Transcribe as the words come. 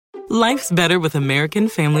Life's better with American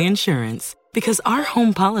Family Insurance because our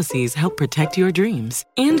home policies help protect your dreams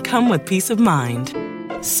and come with peace of mind.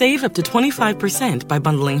 Save up to 25% by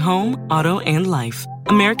bundling home, auto, and life.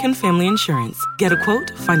 American Family Insurance. Get a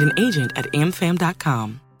quote, find an agent at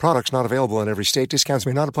amfam.com. Products not available in every state. Discounts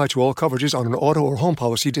may not apply to all coverages on an auto or home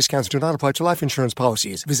policy. Discounts do not apply to life insurance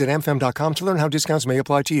policies. Visit amfam.com to learn how discounts may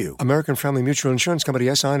apply to you. American Family Mutual Insurance Company,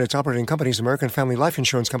 SI, and its operating companies, American Family Life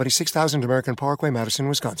Insurance Company, 6000 American Parkway, Madison,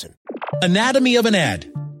 Wisconsin. Anatomy of an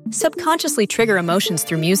ad. Subconsciously trigger emotions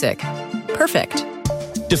through music. Perfect.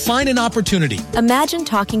 Define an opportunity. Imagine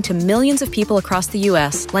talking to millions of people across the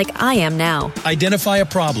U.S. like I am now. Identify a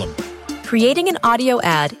problem. Creating an audio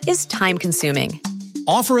ad is time-consuming.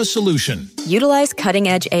 Offer a solution. Utilize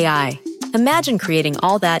cutting-edge AI. Imagine creating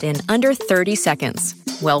all that in under 30 seconds.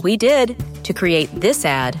 Well, we did to create this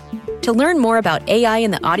ad. To learn more about AI in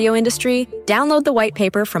the audio industry, download the white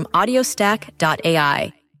paper from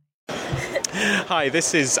audiostack.ai. Hi,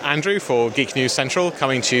 this is Andrew for Geek News Central,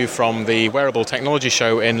 coming to you from the Wearable Technology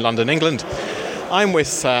Show in London, England. I'm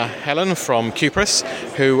with Helen from Cuprous,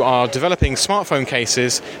 who are developing smartphone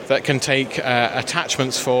cases that can take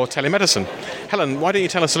attachments for telemedicine. Helen, why don't you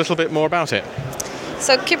tell us a little bit more about it?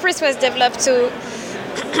 So Cuprous was developed to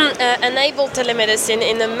enable telemedicine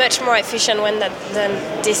in a much more efficient way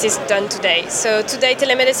than this is done today. So today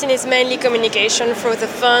telemedicine is mainly communication through the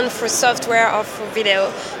phone, through software or through video.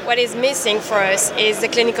 What is missing for us is the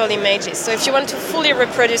clinical images. So if you want to fully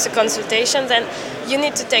reproduce a consultation, then you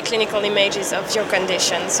need to take clinical images of your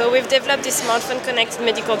condition. So we've developed these smartphone connected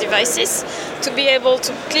medical devices to be able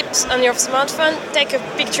to clip on your smartphone, take a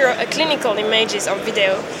picture, a clinical images or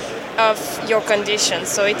video of your condition.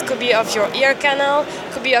 So it could be of your ear canal,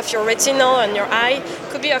 could be of your retinal on your eye,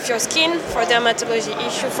 could be of your skin for dermatology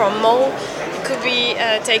issue, for mole, it could be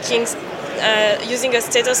using a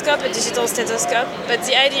stethoscope, a digital stethoscope. But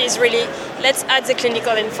the idea is really, let's add the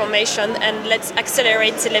clinical information and let's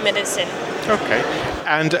accelerate telemedicine. Okay.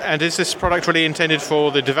 And is this product really intended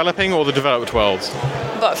for the developing or the developed worlds?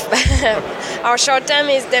 Both. Our short term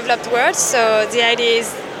is developed world, so the idea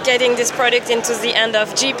is getting this product into the hand of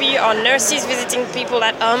GP or nurses visiting people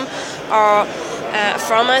at home, or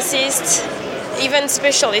pharmacists, even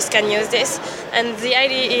specialists can use this. And the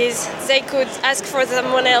idea is they could ask for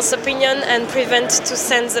someone else's opinion and prevent to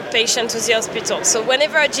send the patient to the hospital. So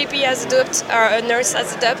whenever a GP has a doubt or a nurse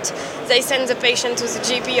has a doubt, they send the patient to the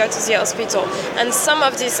GP or to the hospital. And some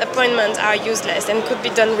of these appointments are useless and could be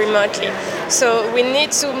done remotely. So we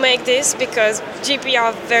need to make this because GP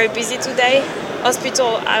are very busy today.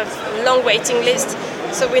 Hospitals have long waiting lists,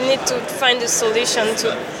 so we need to find a solution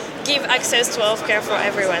to give access to healthcare for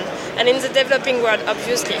everyone. And in the developing world,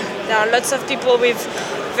 obviously, there are lots of people with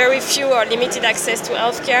very few or limited access to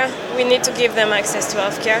healthcare. We need to give them access to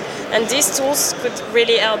healthcare, and these tools could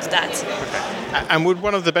really help that. And would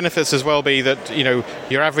one of the benefits as well be that,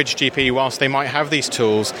 your average GP, whilst they might have these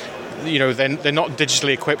tools, they're not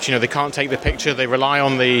digitally equipped, they can't take the picture, they rely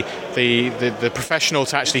on the professional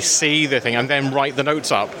to actually see the thing and then write the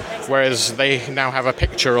notes up, whereas they now have a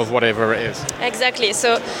picture of whatever it is. Exactly,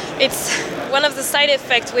 so it's one of the side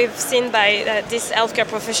effects we've seen by this healthcare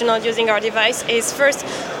professional using our device is first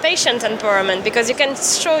patient empowerment, because you can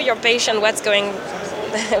show your patient what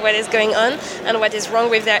is going on and what is wrong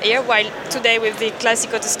with their ear, while today with the classic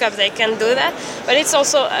otoscope they can do that. But it's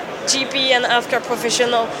also a GP and healthcare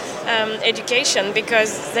professional education,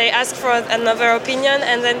 because they ask for another opinion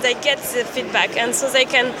and then they get the feedback, and so they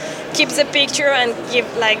can keep the picture and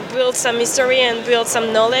build some history and build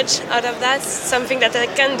some knowledge out of that, something that they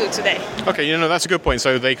can do today. Okay, that's a good point.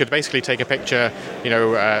 So they could basically take a picture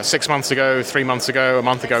 6 months ago, 3 months ago, a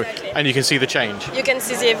month ago, exactly. And you can see the change. You can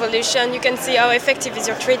see the evolution, you can see how effective is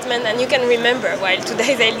your treatment, and you can remember, while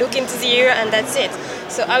today they look into the ear and that's it.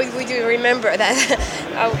 So how would you remember that,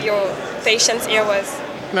 how your patient's ear was?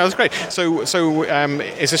 No, that's great. So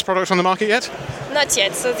is this product on the market yet? Not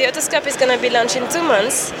yet. So the otoscope is going to be launched in 2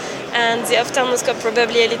 months, and the ophthalmoscope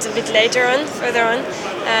probably a little bit further on.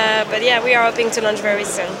 But yeah, we are hoping to launch very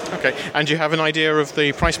soon. Okay. And do you have an idea of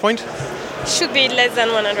the price point? Should be less than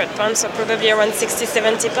 £100, so probably around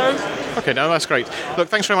 £60-70. Okay, no, that's great. Look,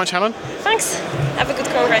 thanks very much, Helen. Thanks. Have a good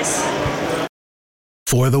congress.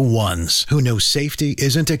 For the ones who know safety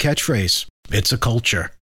isn't a catchphrase, it's a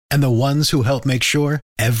culture. And the ones who help make sure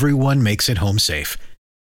everyone makes it home safe.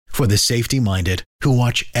 For the safety-minded who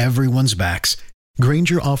watch everyone's backs,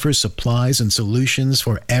 Grainger offers supplies and solutions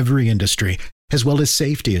for every industry, as well as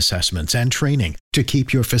safety assessments and training to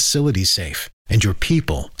keep your facilities safe and your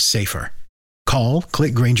people safer. Call,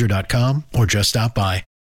 click Grainger.com, or just stop by.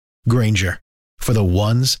 Grainger, for the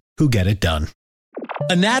ones who get it done.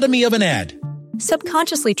 Anatomy of an ad.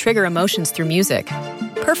 Subconsciously trigger emotions through music.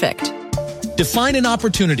 Perfect. Define an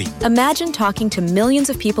opportunity. Imagine talking to millions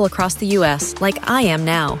of people across the U.S. like I am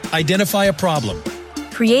now. Identify a problem.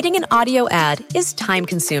 Creating an audio ad is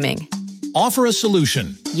time-consuming. Offer a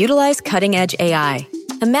solution. Utilize cutting-edge AI.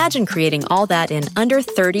 Imagine creating all that in under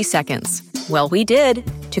 30 seconds. Well, we did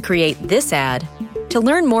to create this ad. To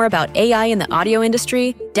learn more about AI in the audio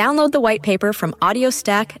industry, download the white paper from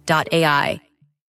audiostack.ai.